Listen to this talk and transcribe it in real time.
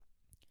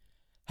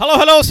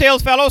Hello,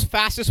 sales fellows.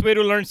 Fastest way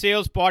to learn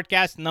sales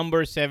podcast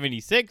number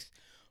 76.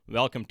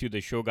 Welcome to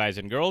the show, guys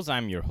and girls.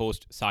 I'm your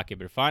host,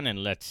 Saqib Irfan,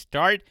 and let's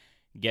start.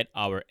 Get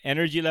our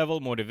energy level,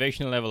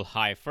 motivational level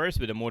high first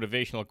with a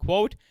motivational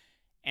quote,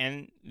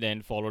 and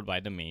then followed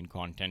by the main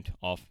content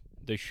of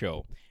the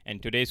show.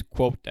 And today's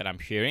quote that I'm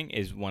sharing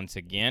is once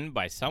again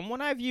by someone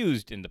I've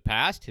used in the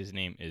past. His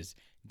name is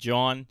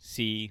John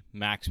C.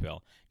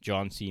 Maxwell.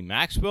 John C.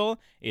 Maxwell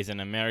is an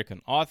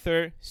American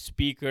author,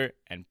 speaker,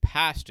 and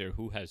pastor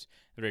who has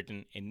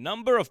written a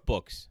number of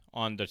books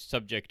on the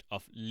subject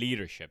of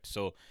leadership.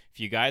 So if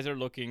you guys are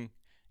looking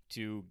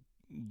to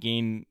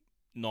gain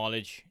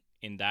knowledge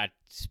in that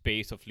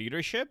space of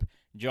leadership,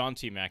 John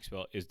C.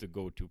 Maxwell is the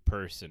go-to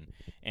person.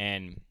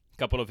 And a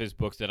couple of his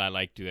books that I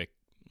like to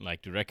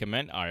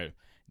recommend are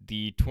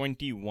The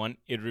 21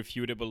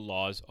 Irrefutable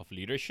Laws of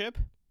Leadership.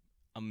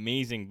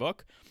 Amazing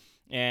book.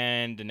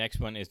 And the next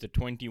one is The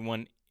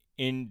 21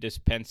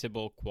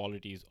 Indispensable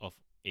Qualities of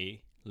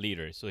a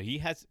Leader. So he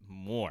has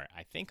more.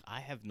 I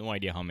have no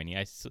idea how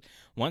many.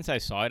 Once I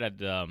saw it at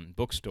the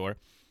bookstore,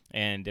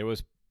 and there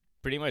was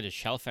pretty much a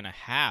shelf and a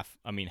half.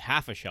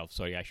 Half a shelf,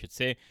 I should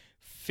say,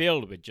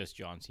 filled with just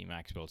John C.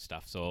 Maxwell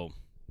stuff. So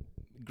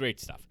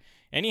great stuff.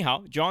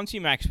 Anyhow, John C.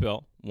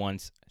 Maxwell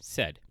once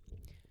said,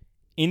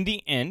 "In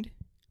the end,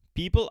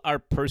 people are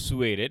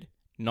persuaded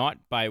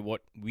not by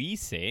what we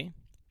say,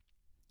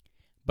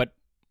 but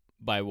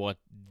by what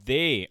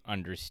they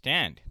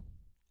understand."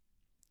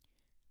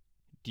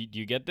 Do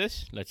you get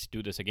this? Let's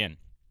do this again.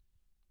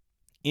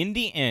 In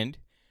the end,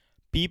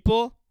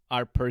 people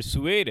are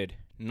persuaded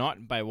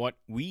not by what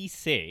we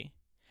say,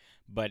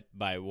 but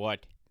by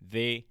what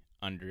they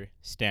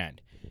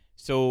understand.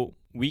 So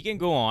we can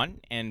go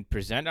on and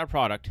present our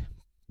product.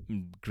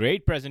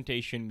 Great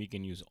presentation. We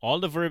can use all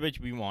the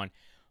verbiage we want.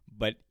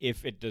 But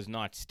if it does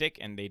not stick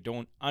and they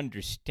don't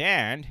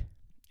understand,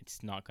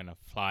 it's not going to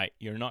fly.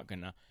 You're not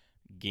going to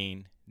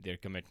gain their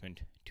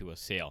commitment to a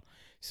sale.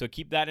 So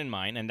keep that in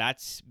mind. And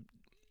that's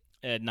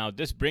now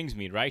this brings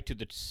me right to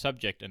the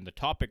subject and the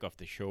topic of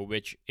the show,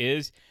 which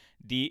is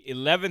the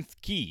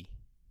 11th key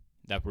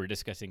that we're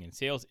discussing in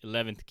sales.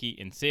 11th key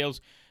in sales,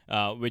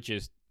 which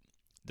is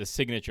the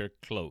signature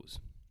close,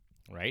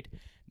 right?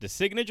 The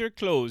signature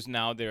close.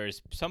 Now,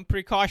 there's some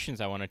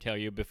precautions I want to tell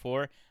you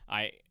before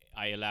I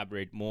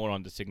elaborate more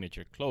on the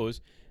signature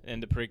close.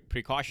 And the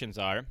precautions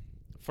are,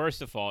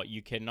 first of all,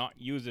 you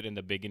cannot use it in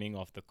the beginning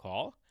of the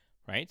call,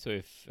 right? So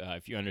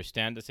if you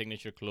understand the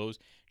signature close,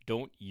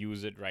 don't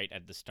use it right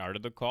at the start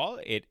of the call.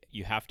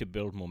 You have to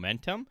build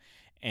momentum,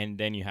 and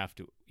then you have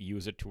to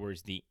use it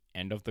towards the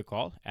end of the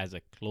call as a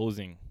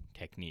closing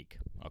technique,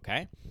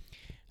 okay?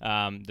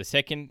 The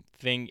second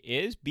thing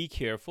is, be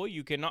careful.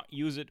 You cannot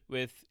use it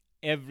with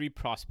every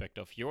prospect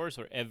of yours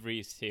or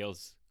every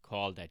sales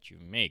call that you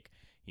make.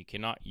 You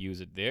cannot use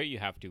it there. You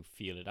have to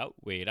feel it out,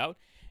 weigh it out.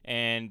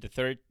 And the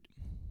third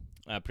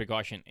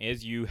precaution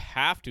is you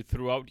have to,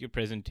 throughout your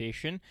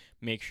presentation,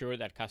 make sure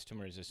that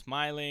customers are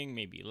smiling,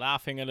 maybe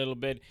laughing a little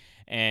bit,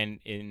 and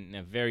in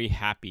a very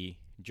happy,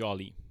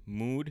 jolly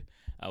mood,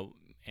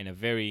 in a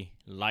very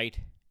light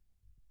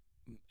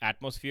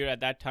atmosphere at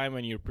that time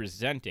when you're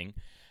presenting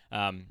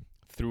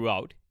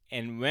throughout.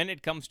 And when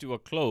it comes to a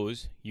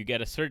close, you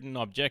get a certain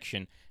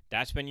objection.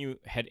 That's when you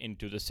head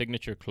into the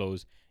signature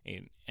close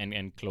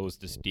and close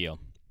this deal.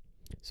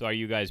 So are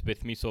you guys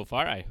with me so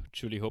far? I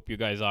truly hope you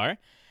guys are.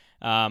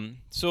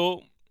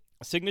 So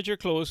signature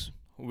close,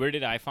 where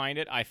did I find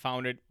it? I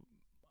found it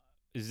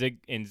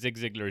in Zig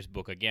Ziglar's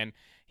book. Again,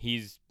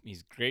 he's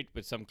great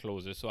with some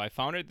closes. So I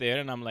found it there,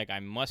 and I'm like, I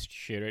must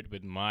share it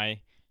with my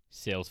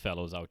sales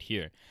fellows out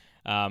here.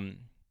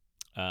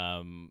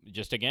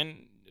 Just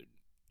again,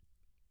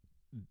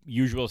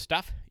 usual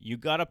stuff. You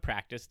gotta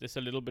practice this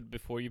a little bit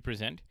before you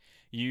present.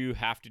 You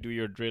have to do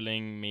your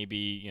drilling,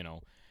 maybe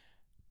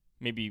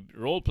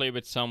role play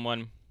with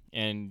someone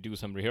and do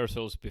some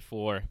rehearsals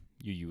before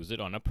you use it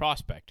on a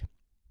prospect.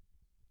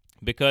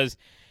 Because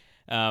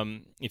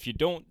if you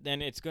don't,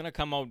 then it's gonna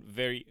come out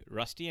very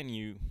rusty, and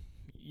you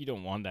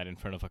don't want that in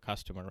front of a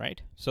customer,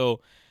 right?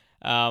 So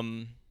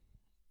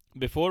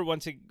before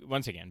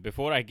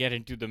I get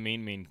into the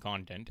main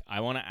content, I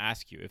want to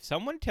ask you, if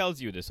someone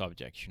tells you this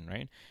objection,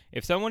 right?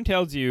 If someone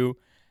tells you,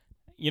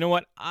 you know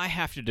what, I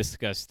have to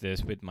discuss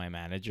this with my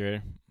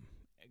manager.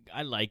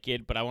 I like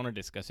it, but I want to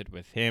discuss it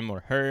with him or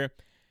her.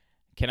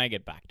 Can I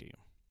get back to you?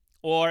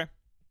 Or,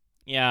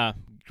 yeah,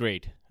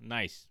 great,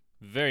 nice,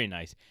 very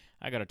nice.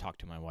 I got to talk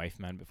to my wife,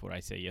 man, before I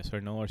say yes or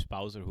no, or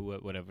spouse, or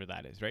whatever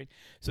that is, right?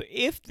 So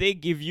if they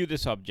give you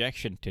this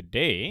objection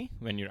today,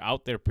 when you're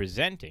out there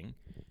presenting,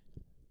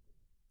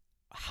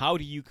 how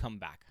do you come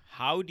back?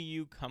 How do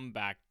you come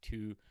back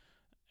to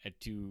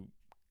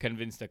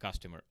convince the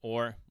customer?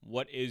 Or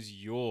what is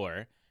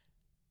your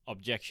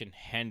objection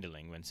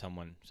handling when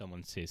someone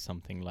says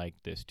something like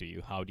this to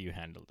you? How do you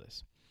handle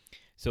this?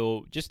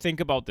 So just think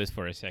about this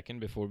for a second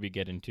before we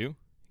get in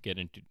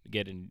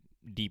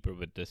deeper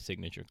with the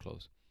signature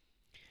close.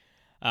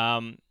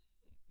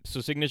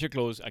 So signature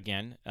close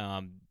again.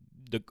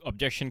 The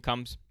objection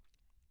comes,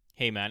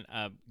 "Hey man,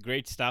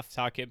 great stuff,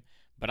 Saqib,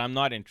 but I'm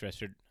not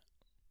interested.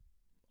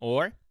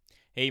 Or,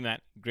 hey, man,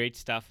 great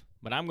stuff,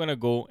 but I'm going to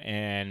go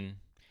and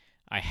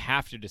I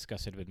have to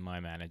discuss it with my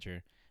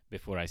manager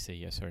before I say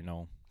yes or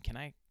no.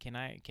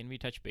 Can we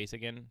touch base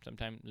again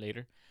sometime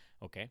later?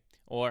 Okay.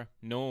 Or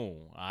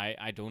no,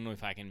 I don't know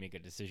if I can make a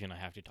decision. I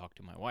have to talk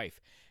to my wife.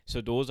 So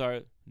those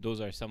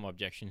are some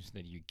objections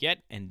that you get,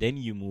 and then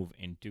you move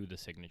into the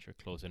signature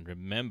close. And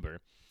remember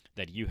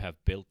that you have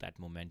built that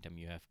momentum.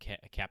 You have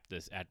kept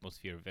this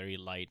atmosphere very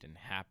light and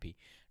happy,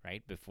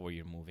 right, before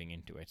you're moving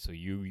into it. So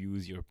you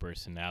use your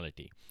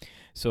personality.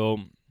 So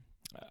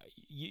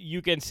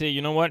you can say,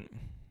 you know what,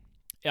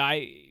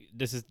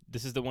 this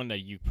is the one that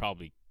you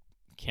probably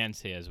can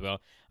say as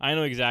well. I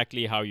know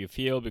exactly how you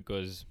feel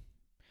because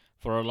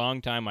for a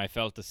long time I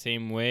felt the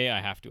same way.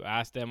 I have to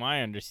ask them.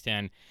 I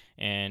understand,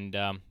 and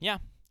yeah,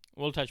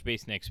 we'll touch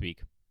base next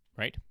week,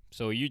 right?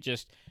 So you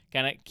just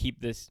kind of keep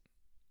this.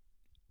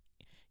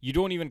 You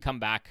don't even come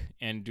back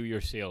and do your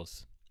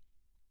sales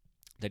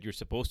that you're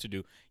supposed to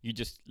do. You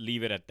just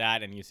leave it at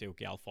that, and you say,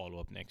 okay, I'll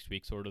follow up next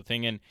week, sort of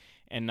thing.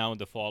 And now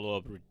the follow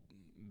up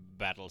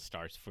battle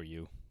starts for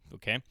you.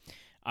 Okay.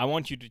 I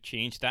want you to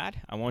change that.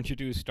 I want you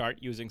to start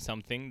using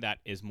something that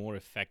is more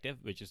effective,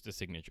 which is the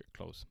signature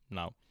close.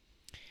 Now,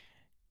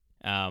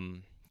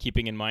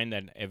 keeping in mind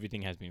that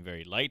everything has been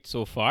very light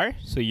so far,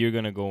 so you're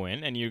gonna go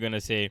in and you're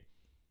gonna say,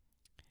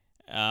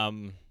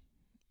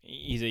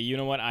 he said, you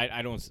know what,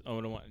 I don't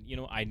want,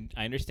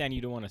 I understand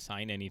you don't want to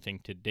sign anything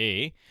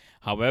today.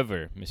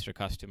 However, Mr.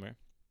 Customer,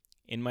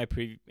 in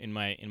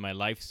my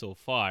life so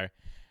far,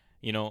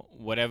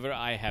 whatever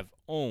I have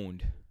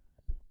owned,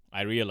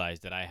 I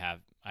realized that I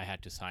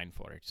had to sign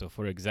for it. So,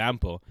 for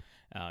example,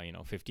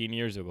 15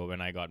 years ago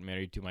when I got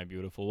married to my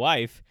beautiful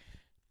wife,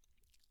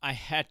 I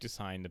had to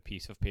sign the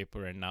piece of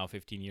paper, and now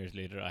 15 years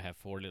later, I have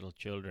 4 little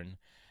children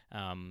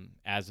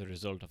as a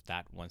result of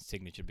that one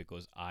signature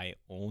because I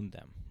own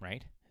them,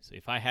 right? So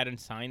if I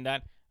hadn't signed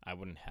that, I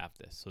wouldn't have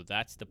this. So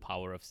that's the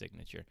power of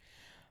signature.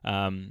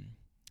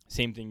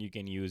 Same thing you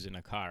can use in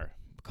a car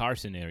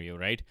scenario,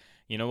 right?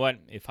 You know what?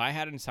 If I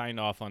hadn't signed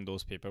off on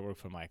those paperwork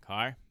for my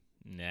car,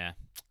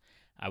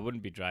 I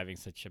wouldn't be driving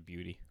such a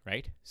beauty,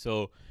 right?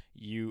 So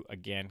you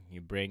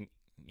bring,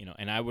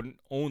 and I wouldn't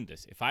own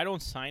this. If I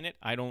don't sign it,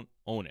 I don't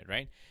own it,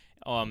 right?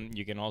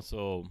 You can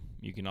also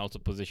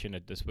position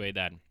it this way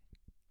that,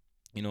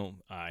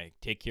 I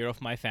take care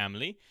of my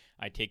family.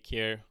 I take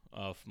care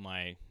of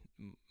my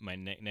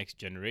next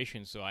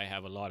generation. So I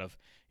have a lot of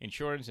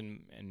insurance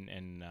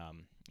and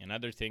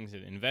other things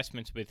and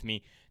investments with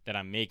me that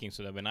I'm making,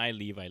 so that when I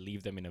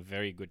leave them in a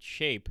very good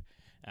shape.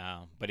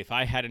 But if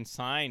I hadn't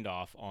signed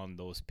off on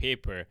those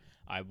paper,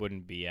 I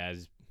wouldn't be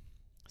as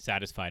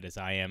satisfied as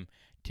I am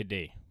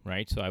today,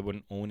 right? So I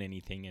wouldn't own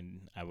anything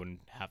and I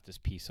wouldn't have this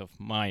peace of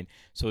mind.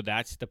 So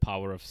that's the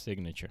power of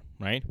signature,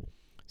 right?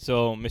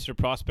 So, Mr.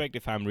 Prospect,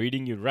 if I'm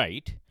reading you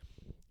right,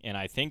 and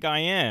I think I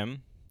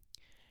am,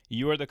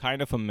 you are the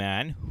kind of a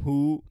man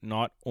who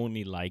not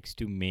only likes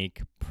to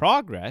make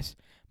progress,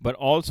 but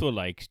also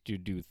likes to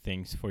do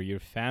things for your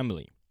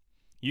family.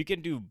 You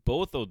can do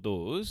both of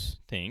those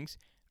things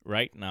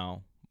right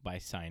now by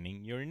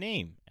signing your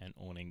name and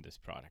owning this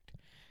product.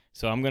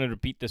 So I'm going to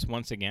repeat this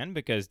once again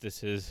because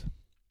this is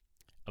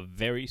a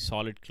very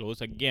solid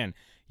close. Again,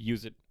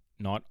 use it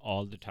not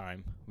all the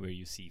time where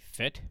you see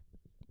fit.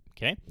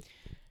 Okay?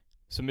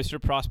 So,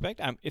 Mr. Prospect,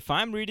 if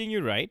I'm reading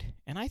you right,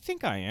 and I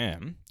think I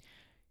am,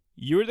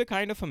 you're the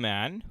kind of a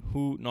man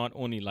who not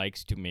only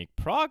likes to make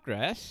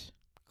progress,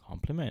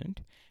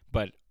 compliment,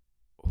 but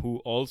who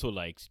also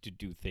likes to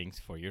do things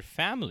for your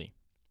family.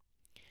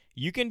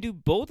 You can do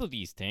both of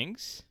those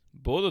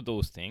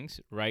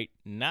things right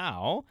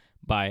now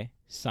by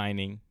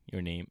signing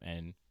your name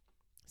and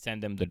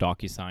send them the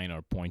DocuSign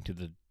or point to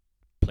the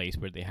place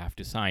where they have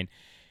to sign.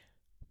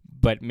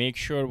 But make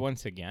sure,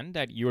 once again,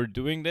 that you're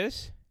doing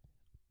this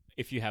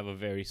if you have a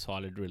very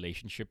solid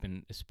relationship,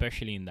 and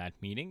especially in that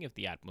meeting, if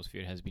the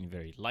atmosphere has been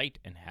very light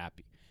and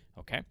happy,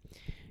 okay?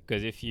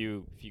 Because if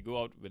you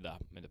go out with a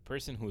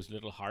person who's a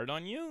little hard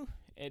on you,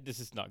 this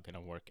is not going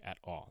to work at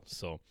all.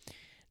 So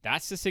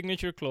that's the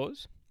signature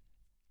close.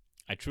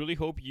 I truly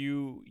hope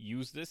you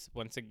use this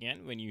once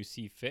again when you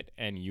see fit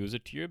and use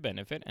it to your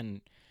benefit,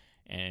 and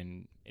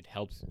it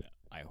helps.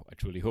 I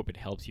truly hope it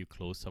helps you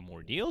close some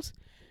more deals.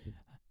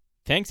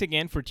 Thanks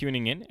again for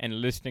tuning in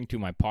and listening to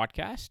my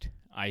podcast.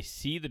 I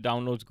see the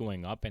downloads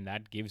going up, and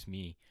that gives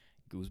me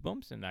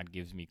goosebumps, and that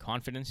gives me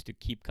confidence to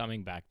keep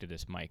coming back to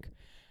this mic.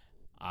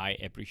 I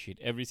appreciate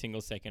every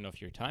single second of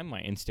your time.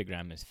 My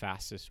Instagram is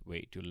fastest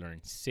way to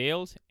learn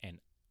sales, and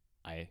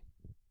I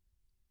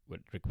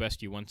would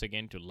request you once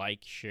again to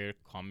like, share,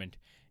 comment,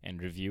 and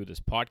review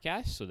this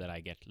podcast so that I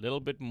get a little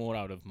bit more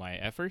out of my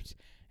efforts,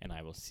 and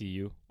I will see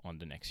you on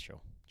the next show.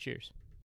 Cheers.